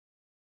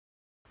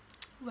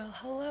Well,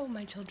 hello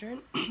my children.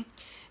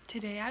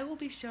 Today I will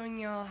be showing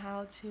y'all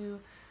how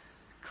to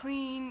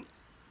clean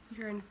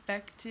your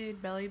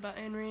infected belly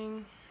button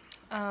ring,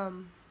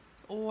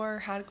 or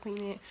how to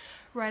clean it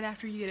right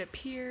after you get it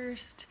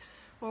pierced,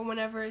 or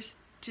whenever it's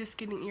just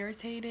getting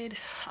irritated.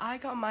 I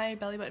got my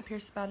belly button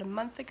pierced about a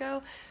month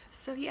ago,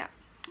 so yeah,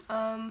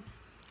 I'm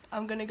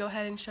gonna go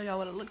ahead and show y'all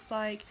what it looks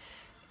like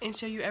and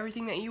show you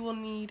everything that you will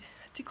need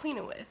to clean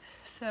it with.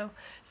 So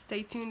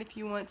stay tuned if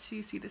you want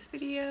to see this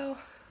video.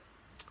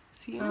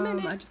 See you in a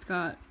minute. I just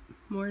got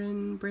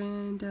Morton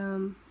brand,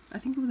 I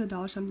think it was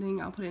 $1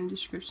 something. I'll put it in the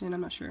description,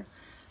 I'm not sure.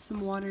 Some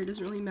water, it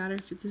doesn't really matter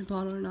if it's in a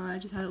bottle or not, I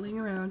just had it laying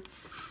around.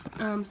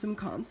 Some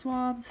cotton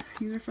swabs,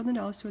 these are from the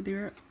dollar store, they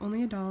were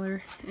only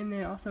 $1, and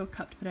then also a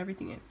cup to put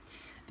everything in.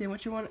 Then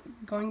what you're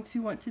going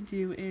to want to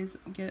do is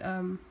get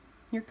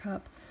your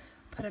cup,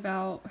 put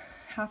about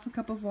half a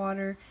cup of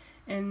water,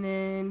 and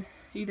then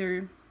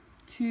either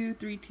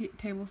 2-3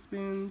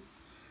 tablespoons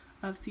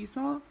of sea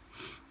salt,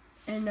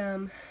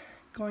 and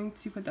going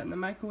to put that in the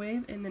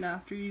microwave, and then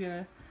after you're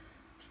gonna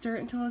stir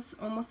it until it's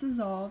almost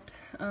dissolved,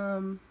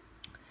 and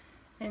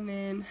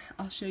then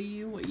I'll show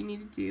you what you need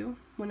to do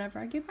whenever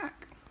I get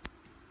back.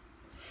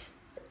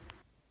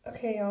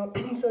 Okay y'all,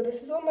 so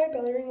this is what my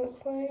belly ring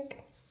looks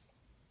like.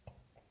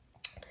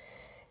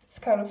 It's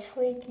kind of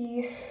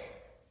flaky,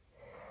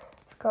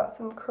 it's got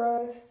some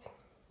crust,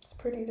 it's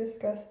pretty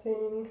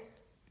disgusting.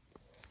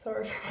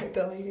 Sorry for my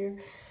belly here,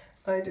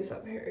 I just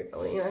have a hairy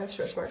belly and I have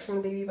stretch marks from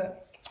the baby,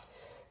 but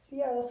so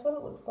yeah, that's what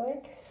it looks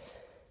like.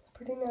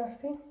 Pretty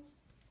nasty.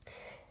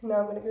 Now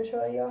I'm gonna go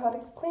show y'all how to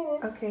clean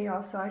it. Okay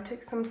y'all, so I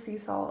took some sea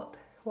salt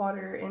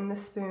water in the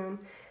spoon,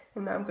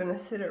 and now I'm gonna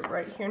sit it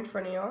right here in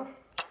front of y'all.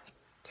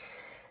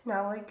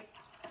 Now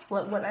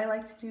what I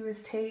like to do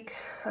is take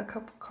a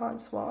couple cotton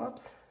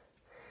swabs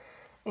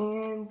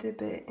and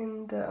dip it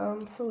in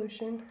the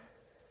solution.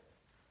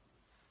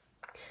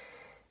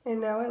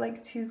 And now I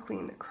like to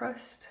clean the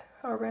crust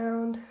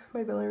around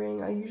my belly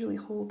ring. I usually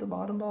hold the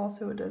bottom ball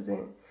so it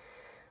doesn't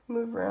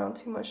move around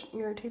too much and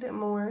irritate it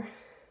more.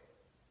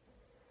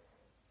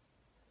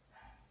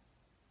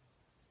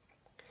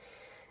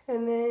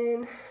 And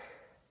then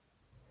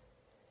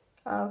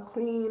I'll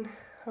clean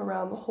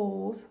around the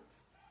holes.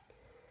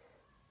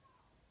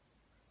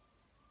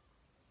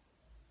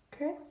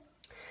 Okay.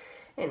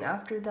 And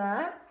after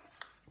that,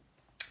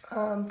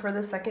 for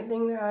the second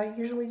thing that I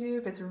usually do,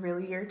 if it's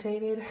really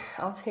irritated,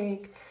 I'll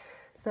take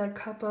the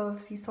cup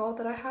of sea salt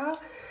that I have,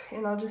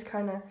 and I'll just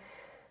kind of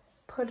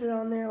put it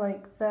on there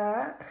like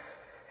that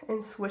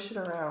and swish it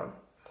around.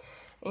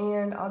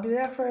 And I'll do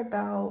that for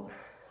about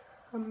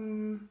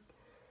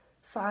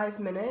 5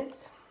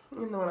 minutes.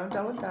 And then when I'm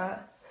done with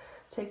that,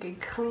 take a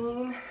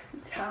clean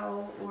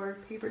towel or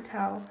paper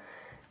towel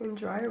and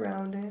dry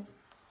around it.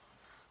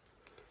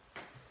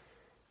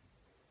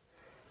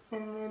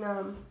 And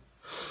then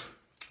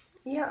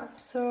yeah,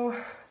 so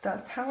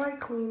that's how I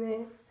clean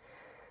it.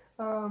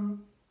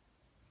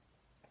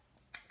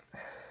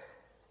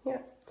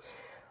 Yeah.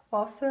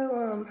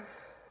 Also,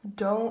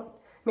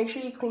 make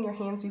sure you clean your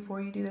hands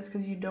before you do this,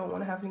 because you don't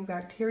want to have any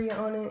bacteria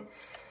on it.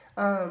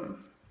 And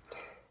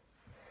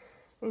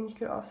you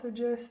could also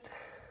just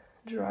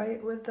dry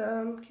it with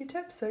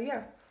Q-tips. So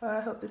yeah,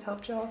 I hope this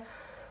helped y'all.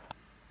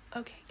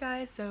 Okay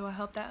guys, so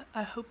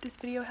I hope this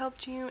video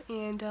helped you,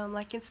 and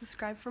like and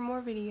subscribe for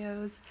more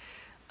videos.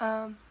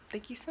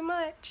 Thank you so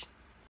much.